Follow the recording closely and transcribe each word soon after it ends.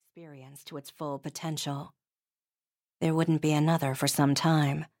experience to its full potential. There wouldn't be another for some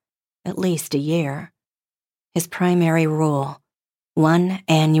time, at least a year. His primary rule: one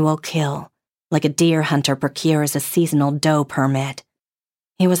annual kill, like a deer hunter procures a seasonal doe permit.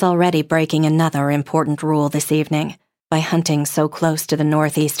 He was already breaking another important rule this evening by hunting so close to the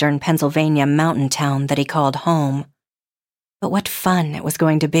northeastern Pennsylvania mountain town that he called home. But what fun it was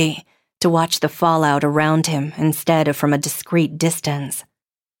going to be to watch the fallout around him instead of from a discreet distance.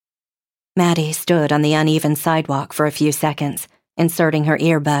 Maddie stood on the uneven sidewalk for a few seconds, inserting her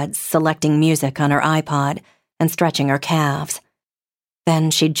earbuds, selecting music on her iPod, and stretching her calves. Then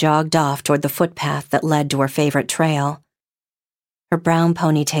she jogged off toward the footpath that led to her favorite trail. Her brown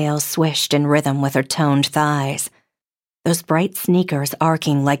ponytail swished in rhythm with her toned thighs, those bright sneakers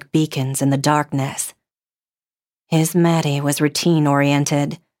arcing like beacons in the darkness. His Maddie was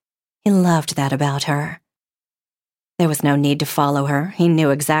routine-oriented. He loved that about her. There was no need to follow her. He knew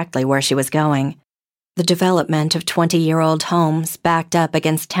exactly where she was going. The development of 20-year-old homes backed up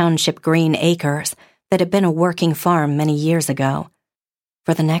against township green acres that had been a working farm many years ago.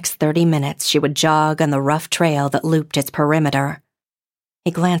 For the next 30 minutes, she would jog on the rough trail that looped its perimeter.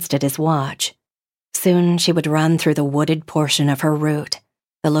 He glanced at his watch. Soon she would run through the wooded portion of her route,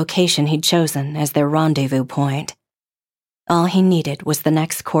 the location he'd chosen as their rendezvous point. All he needed was the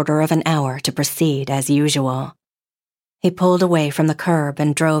next quarter of an hour to proceed as usual. He pulled away from the curb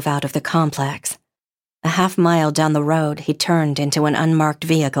and drove out of the complex. A half-mile down the road, he turned into an unmarked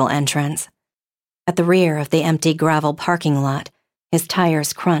vehicle entrance. At the rear of the empty gravel parking lot, his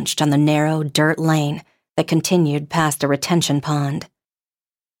tires crunched on the narrow dirt lane that continued past a retention pond.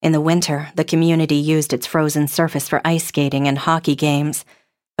 In the winter, the community used its frozen surface for ice skating and hockey games,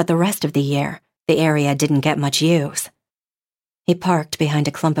 but the rest of the year, the area didn't get much use. He parked behind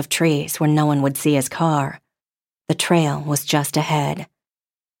a clump of trees where no one would see his car. The trail was just ahead.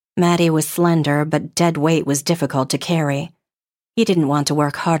 Maddie was slender, but dead weight was difficult to carry. He didn't want to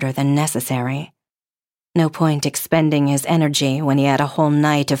work harder than necessary. No point expending his energy when he had a whole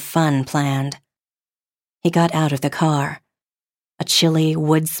night of fun planned. He got out of the car. A chilly,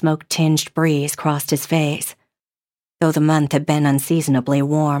 wood-smoke-tinged breeze crossed his face. Though the month had been unseasonably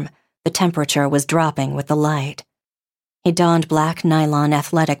warm, the temperature was dropping with the light. He donned black nylon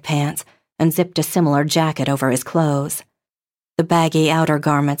athletic pants and zipped a similar jacket over his clothes. The baggy outer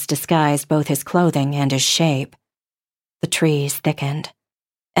garments disguised both his clothing and his shape. The trees thickened.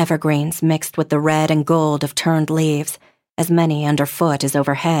 Evergreens mixed with the red and gold of turned leaves, as many underfoot as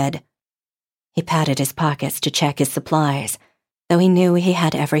overhead. He patted his pockets to check his supplies, though he knew he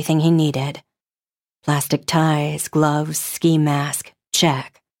had everything he needed. Plastic ties, gloves, ski mask,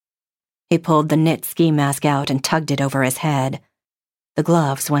 check. He pulled the knit ski mask out and tugged it over his head. The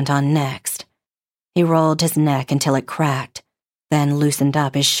gloves went on next. He rolled his neck until it cracked, then loosened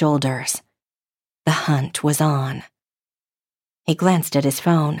up his shoulders. The hunt was on. He glanced at his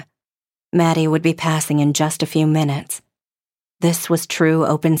phone. Maddie would be passing in just a few minutes. This was true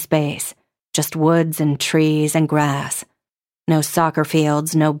open space, just woods and trees and grass. No soccer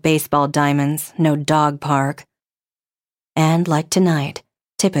fields, no baseball diamonds, no dog park. And like tonight,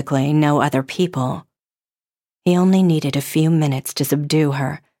 typically no other people. He only needed a few minutes to subdue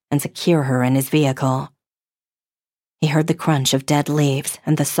her and secure her in his vehicle. He heard the crunch of dead leaves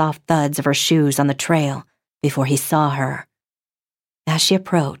and the soft thuds of her shoes on the trail before he saw her. As she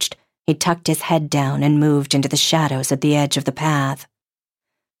approached, he tucked his head down and moved into the shadows at the edge of the path.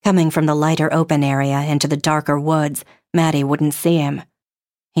 Coming from the lighter open area into the darker woods, Maddie wouldn't see him.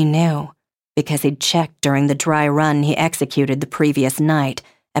 He knew, because he'd checked during the dry run he executed the previous night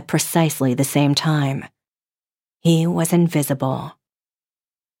at precisely the same time. He was invisible.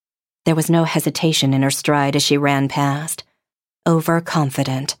 There was no hesitation in her stride as she ran past.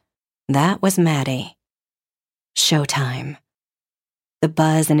 Overconfident. That was Maddie. Showtime. The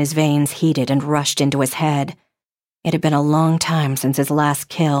buzz in his veins heated and rushed into his head. It had been a long time since his last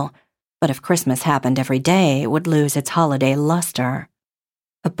kill, but if Christmas happened every day, it would lose its holiday luster.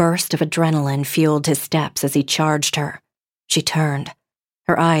 A burst of adrenaline fueled his steps as he charged her. She turned.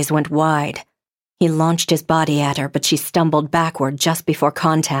 Her eyes went wide. He launched his body at her, but she stumbled backward just before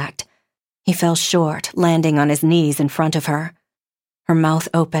contact. He fell short, landing on his knees in front of her. Her mouth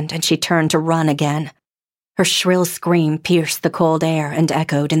opened and she turned to run again. Her shrill scream pierced the cold air and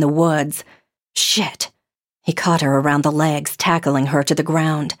echoed in the woods. Shit! He caught her around the legs, tackling her to the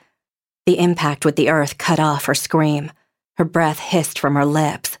ground. The impact with the earth cut off her scream. Her breath hissed from her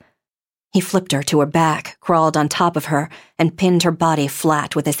lips. He flipped her to her back, crawled on top of her, and pinned her body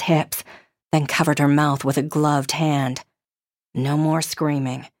flat with his hips, then covered her mouth with a gloved hand. No more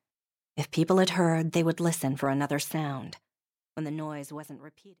screaming. If people had heard, they would listen for another sound. When the noise wasn't repeated.